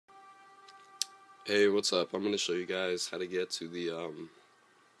Hey, what's up? I'm going to show you guys how to get to the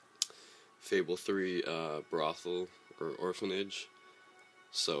Fable 3 brothel or orphanage.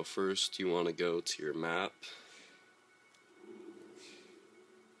 So first you want to go to your map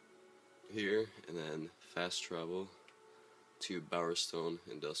here and then fast travel to Bowerstone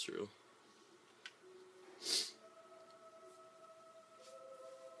Industrial.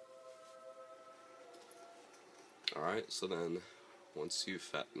 Alright, so then once you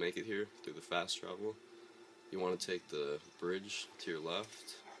make it here through the fast travel, you want to take the bridge to your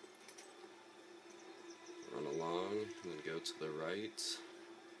left, run along, and then go to the right,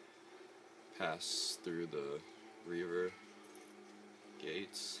 pass through the river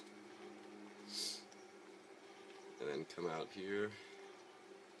gates, and then come out here.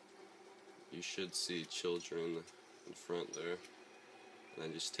 You should see children in front there, and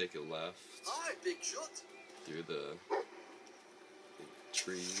then just take a left through the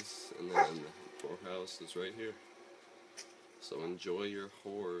trees, and then the whorehouse is right here. So enjoy your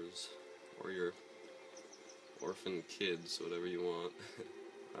whores, or your orphan kids, whatever you want.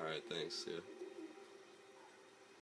 Alright, thanks, yeah.